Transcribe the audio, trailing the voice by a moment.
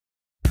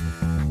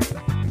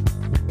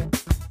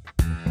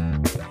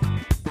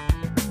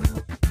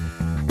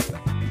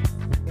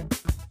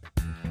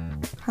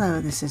Hello,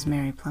 this is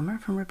Mary Plummer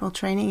from Ripple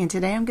Training, and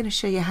today I'm going to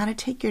show you how to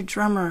take your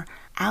drummer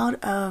out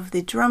of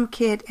the drum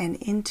kit and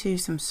into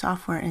some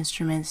software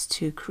instruments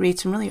to create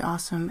some really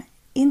awesome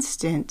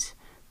instant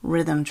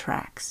rhythm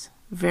tracks.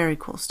 Very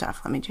cool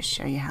stuff. Let me just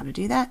show you how to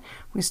do that.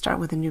 We're going to start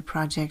with a new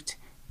project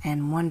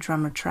and one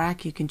drummer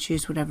track. You can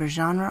choose whatever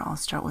genre. I'll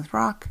start with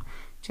rock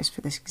just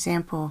for this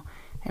example.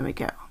 There we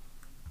go.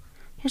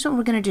 Here's what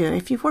we're going to do.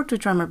 If you've worked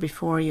with drummer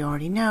before, you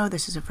already know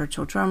this is a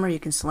virtual drummer. You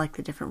can select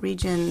the different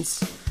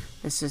regions.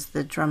 This is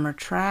the drummer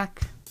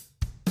track.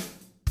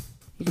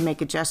 You can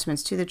make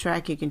adjustments to the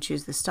track. You can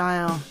choose the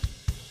style.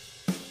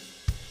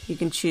 You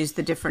can choose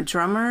the different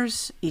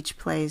drummers. Each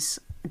plays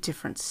a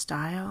different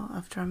style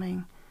of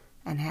drumming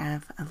and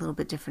have a little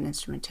bit different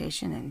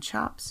instrumentation and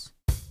chops.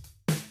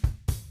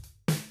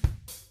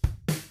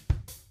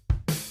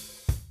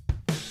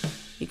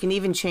 You can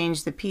even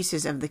change the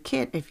pieces of the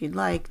kit if you'd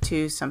like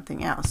to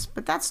something else,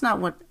 but that's not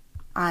what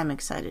I'm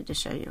excited to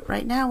show you.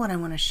 Right now what I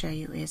want to show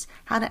you is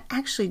how to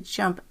actually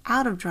jump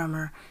out of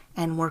drummer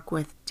and work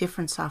with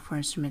different software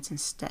instruments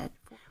instead.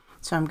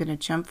 So I'm going to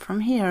jump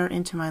from here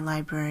into my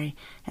library,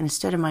 and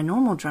instead of my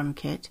normal drum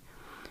kit,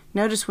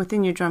 notice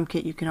within your drum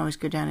kit you can always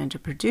go down into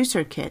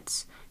producer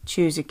kits,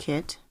 choose a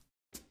kit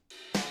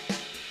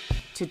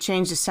to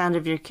change the sound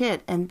of your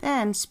kit, and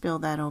then spill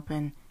that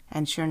open,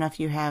 and sure enough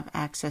you have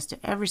access to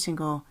every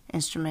single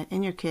instrument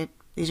in your kit.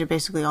 These are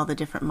basically all the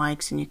different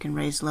mics, and you can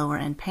raise, lower,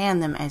 and pan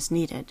them as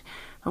needed.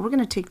 But we're going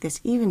to take this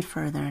even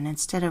further, and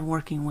instead of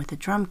working with a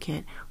drum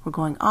kit, we're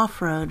going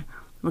off-road.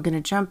 We're going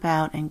to jump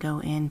out and go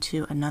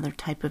into another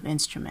type of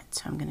instrument.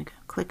 So I'm going to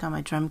click on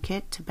my drum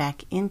kit to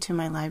back into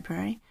my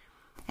library,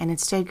 and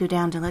instead go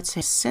down to, let's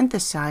say,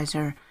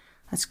 synthesizer.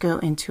 Let's go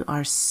into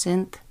our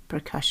Synth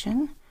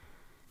Percussion,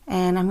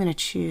 and I'm going to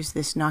choose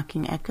this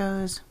knocking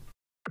echoes.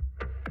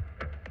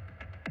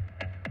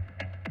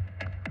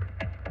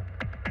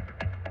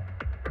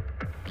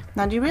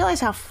 Now, do you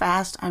realize how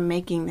fast I'm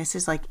making this?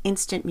 Is like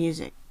instant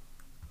music.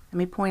 Let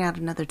me point out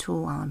another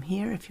tool while I'm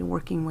here. If you're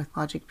working with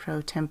Logic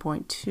Pro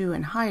 10.2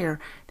 and higher,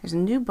 there's a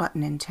new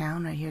button in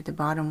town right here at the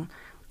bottom.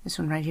 This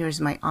one right here is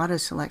my auto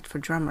select for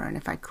drummer, and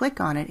if I click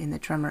on it in the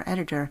drummer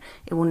editor,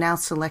 it will now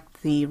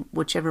select the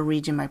whichever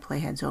region my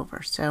playhead's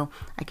over. So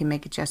I can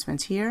make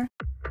adjustments here.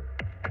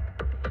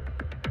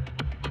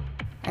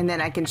 And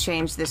then I can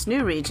change this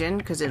new region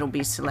because it'll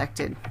be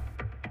selected.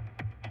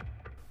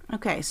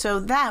 Okay, so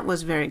that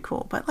was very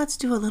cool, but let's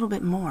do a little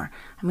bit more.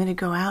 I'm going to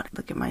go out,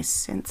 look at my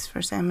synths for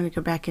a second. I'm going to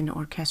go back into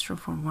orchestral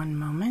for one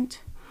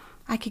moment.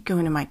 I could go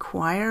into my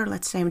choir.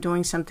 Let's say I'm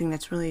doing something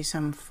that's really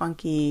some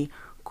funky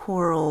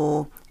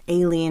choral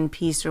alien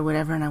piece or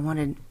whatever, and I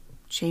wanted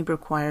chamber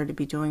choir to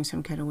be doing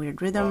some kind of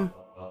weird rhythm.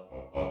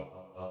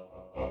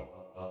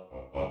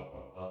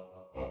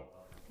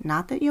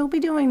 Not that you'll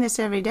be doing this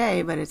every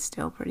day, but it's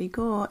still pretty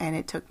cool, and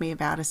it took me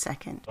about a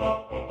second.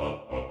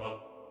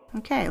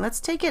 Okay, let's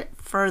take it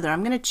further.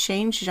 I'm going to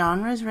change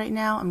genres right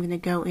now. I'm going to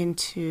go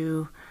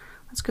into,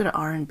 let's go to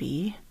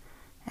R&B,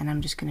 and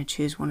I'm just going to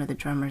choose one of the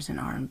drummers in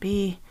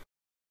R&B.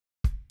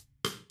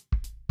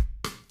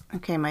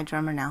 Okay, my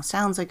drummer now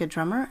sounds like a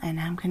drummer, and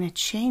I'm going to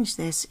change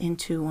this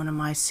into one of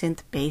my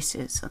synth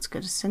basses. Let's go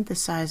to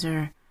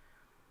synthesizer,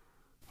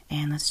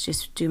 and let's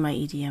just do my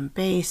EDM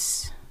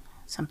bass.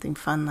 Something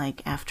fun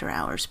like After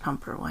Hours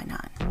Pumper, why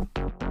not?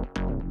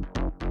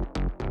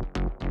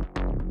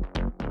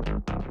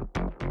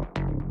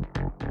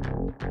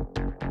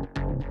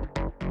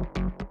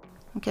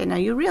 Okay, now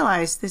you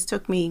realize this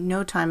took me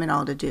no time at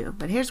all to do,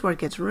 but here's where it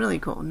gets really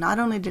cool. Not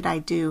only did I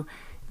do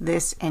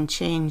this and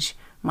change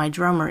my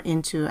drummer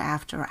into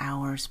After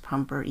Hours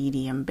Pumper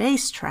EDM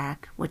bass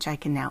track, which I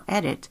can now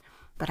edit,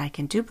 but I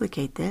can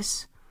duplicate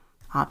this.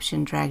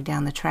 Option, drag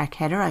down the track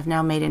header. I've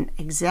now made an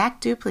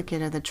exact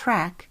duplicate of the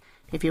track.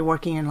 If you're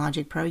working in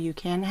Logic Pro, you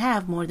can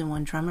have more than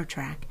one drummer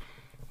track.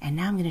 And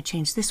now I'm going to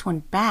change this one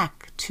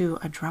back to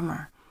a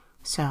drummer.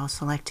 So I'll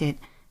select it,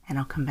 and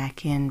I'll come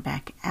back in,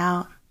 back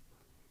out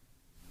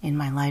in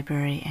my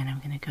library, and I'm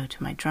going to go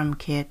to my drum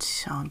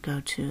kit. I'll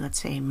go to, let's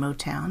say,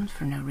 Motown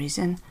for no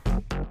reason.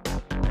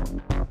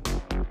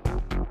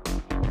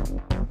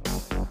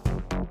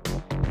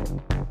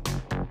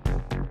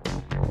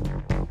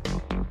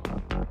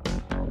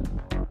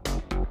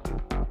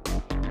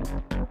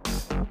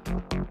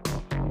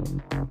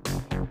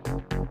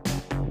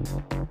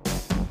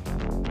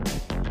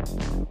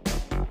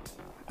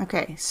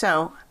 Okay,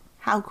 so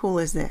how cool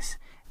is this?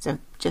 So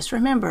just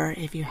remember,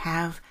 if you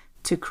have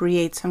to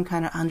create some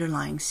kind of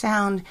underlying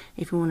sound,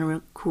 if you want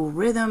a cool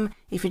rhythm,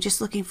 if you're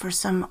just looking for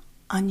some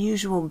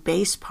unusual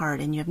bass part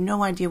and you have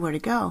no idea where to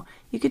go,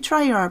 you could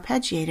try your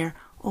arpeggiator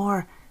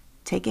or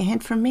take a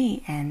hint from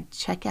me and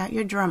check out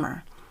your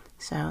drummer.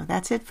 So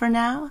that's it for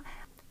now.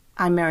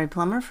 I'm Mary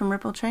Plummer from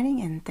Ripple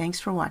Training, and thanks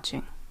for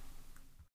watching.